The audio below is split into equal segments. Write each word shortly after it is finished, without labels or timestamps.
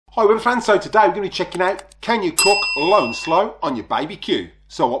Hi Weber fans, so today we're going to be checking out, can you cook low and slow on your baby Q?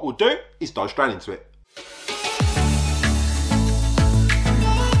 So what we'll do is dive straight into it.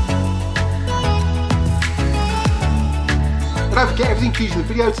 But don't forget, everything used in the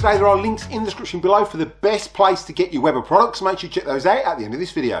video today, there are links in the description below for the best place to get your Weber products. Make sure you check those out at the end of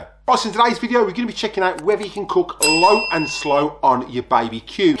this video. Right, so in today's video, we're going to be checking out whether you can cook low and slow on your baby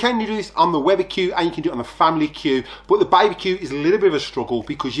Q. Can you do this on the Weber Q and you can do it on the family Q, but the baby Q is a little bit of a struggle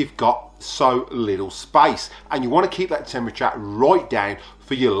because you've got so little space and you want to keep that temperature right down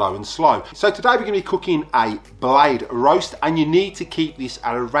for your low and slow. So today we're going to be cooking a blade roast and you need to keep this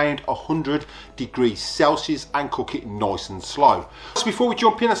at around 100 degrees Celsius and cook it nice and slow. So before we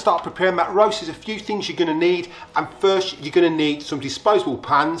jump in and start preparing that roast, there's a few things you're going to need. And first you're going to need some disposable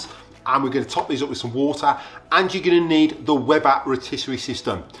pans, and we're going to top these up with some water, and you're going to need the Weber rotisserie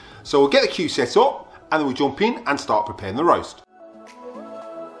system. So we'll get the Q set up and then we'll jump in and start preparing the roast.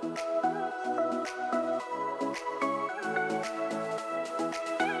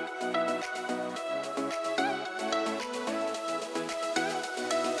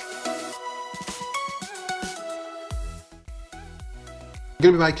 I'm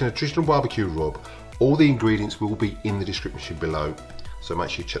going to be making a traditional barbecue rub. All the ingredients will be in the description below, so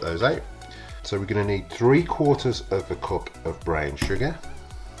make sure you check those out. So we're going to need 3/4 of a cup of brown sugar.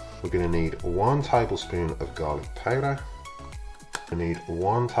 We're going to need 1 tablespoon of garlic powder. We need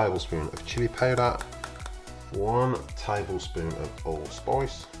 1 tablespoon of chili powder, 1 tablespoon of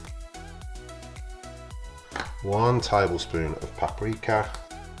allspice, 1 tablespoon of paprika,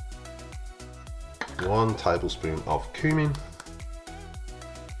 1 tablespoon of cumin,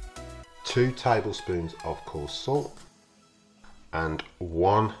 2 tablespoons of coarse salt, and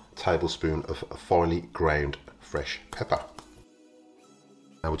 1 tablespoon of finely ground fresh pepper.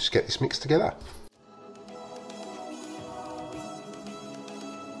 Now we'll just get this mixed together.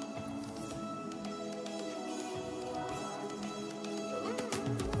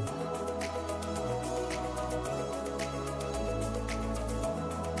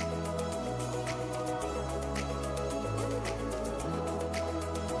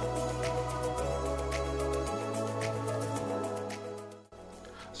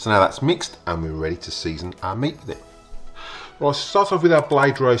 So now that's mixed and we're ready to season our meat with it. Right, so start off with our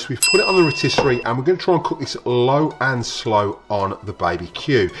blade roast. We've put it on the rotisserie and we're going to try and cook this low and slow on the baby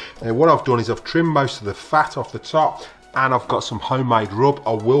Q. Now what I've done is I've trimmed most of the fat off the top and I've got some homemade rub.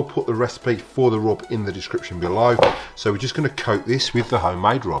 I will put the recipe for the rub in the description below. So we're just going to coat this with the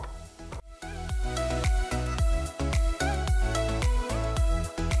homemade rub.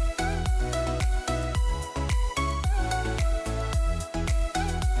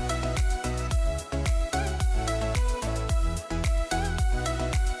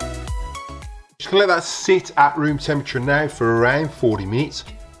 Just gonna let that sit at room temperature now for around 40 minutes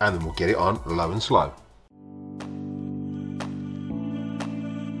and then we'll get it on low and slow.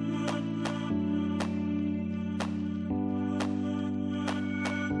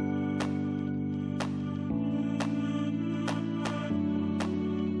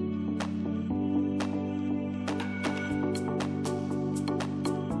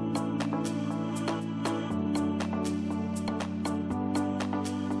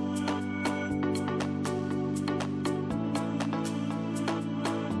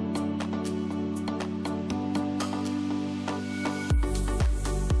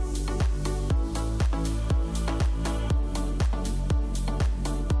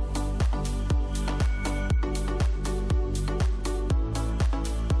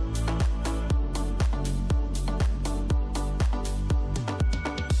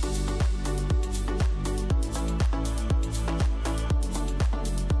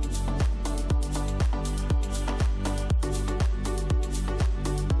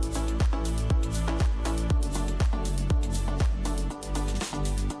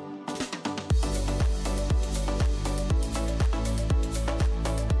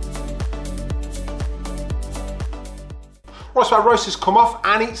 Right, so our roast has come off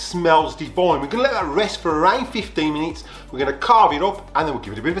and it smells divine. We're going to let that rest for around 15 minutes. We're going to carve it up and then we'll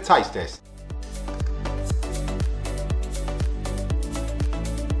give it a bit of a taste test.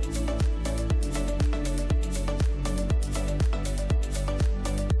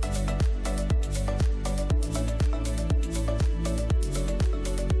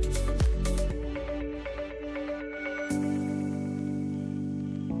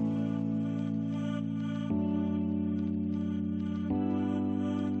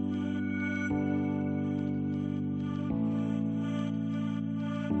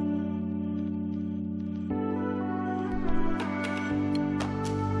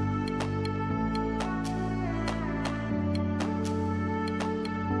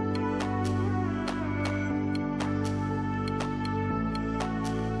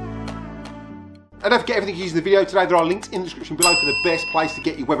 And don't forget everything you use in the video today, there are links in the description below for the best place to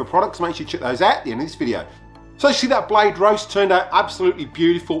get your Weber products. Make sure you check those out at the end of this video. So you see that blade roast turned out absolutely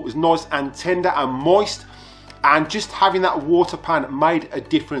beautiful. It was nice and tender and moist. And just having that water pan made a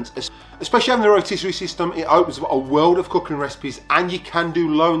difference. Especially having the rotisserie system, it opens up a world of cooking recipes, and you can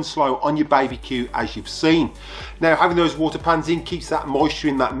do low and slow on your BBQ as you've seen. Now having those water pans in keeps that moisture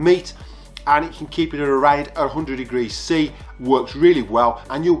in that meat, and it can keep it at around 100 degrees C, works really well,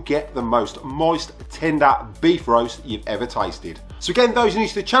 and you'll get the most moist, tender beef roast you've ever tasted. So again, those new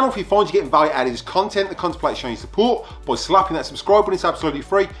to the channel, if you find you're getting value out of this content, the contemplate showing support by slapping that subscribe button. It's absolutely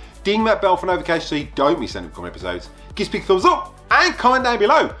free. Ding that bell for notifications so you don't miss any upcoming episodes. Give us a big thumbs up and comment down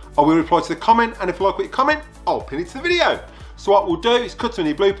below. I will reply to the comment, and if you like what you comment, I'll pin it to the video. So what we'll do is cut to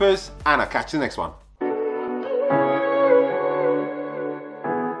any bloopers, and I'll catch you in the next one.